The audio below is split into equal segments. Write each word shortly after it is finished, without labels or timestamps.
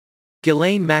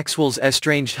Ghislaine Maxwell's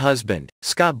estranged husband,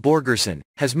 Scott Borgerson,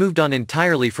 has moved on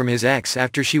entirely from his ex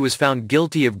after she was found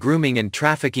guilty of grooming and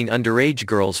trafficking underage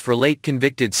girls for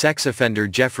late-convicted sex offender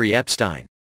Jeffrey Epstein.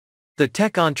 The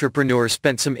tech entrepreneur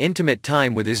spent some intimate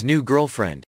time with his new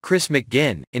girlfriend, Chris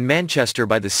McGinn, in Manchester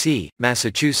by the Sea,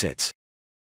 Massachusetts.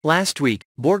 Last week,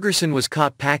 Borgerson was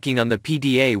caught packing on the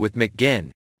PDA with McGinn,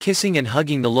 kissing and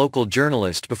hugging the local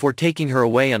journalist before taking her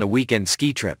away on a weekend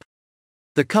ski trip.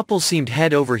 The couple seemed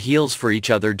head over heels for each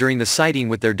other during the sighting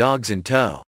with their dogs in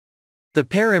tow. The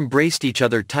pair embraced each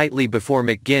other tightly before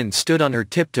McGinn stood on her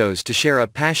tiptoes to share a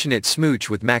passionate smooch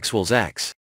with Maxwell's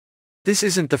ex. This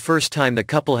isn't the first time the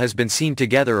couple has been seen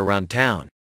together around town.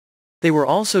 They were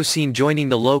also seen joining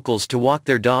the locals to walk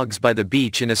their dogs by the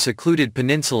beach in a secluded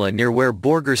peninsula near where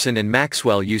Borgerson and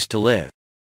Maxwell used to live.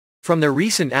 From their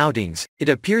recent outings, it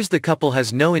appears the couple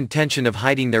has no intention of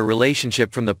hiding their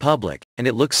relationship from the public, and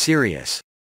it looks serious.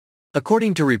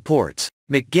 According to reports,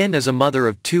 McGinn is a mother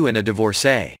of two and a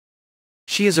divorcee.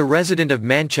 She is a resident of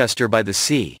Manchester by the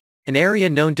Sea, an area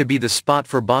known to be the spot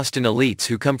for Boston elites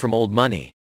who come from old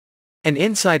money. An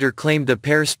insider claimed the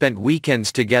pair spent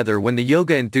weekends together when the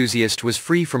yoga enthusiast was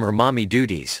free from her mommy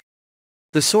duties.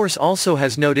 The source also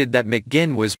has noted that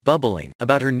McGinn was bubbling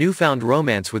about her newfound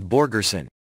romance with Borgerson.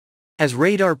 As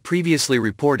Radar previously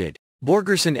reported,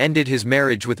 Borgerson ended his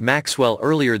marriage with Maxwell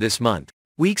earlier this month,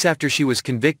 weeks after she was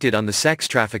convicted on the sex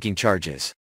trafficking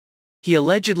charges. He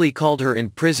allegedly called her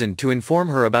in prison to inform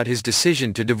her about his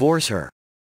decision to divorce her.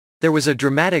 There was a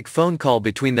dramatic phone call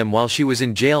between them while she was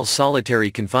in jail solitary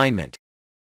confinement.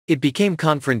 It became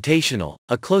confrontational,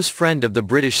 a close friend of the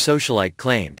British socialite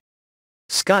claimed.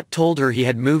 Scott told her he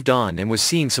had moved on and was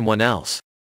seeing someone else.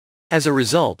 As a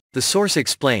result, the source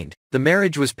explained, the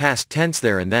marriage was past tense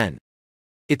there and then.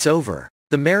 It's over.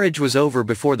 The marriage was over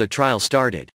before the trial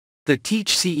started. The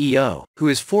Teach CEO, who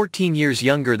is 14 years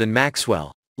younger than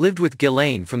Maxwell, lived with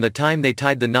Ghislaine from the time they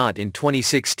tied the knot in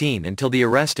 2016 until the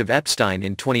arrest of Epstein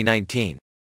in 2019.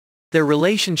 Their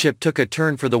relationship took a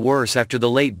turn for the worse after the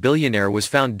late billionaire was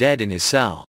found dead in his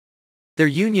cell. Their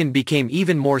union became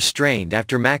even more strained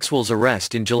after Maxwell's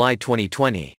arrest in July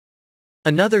 2020.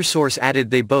 Another source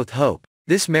added they both hope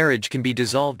this marriage can be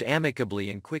dissolved amicably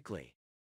and quickly.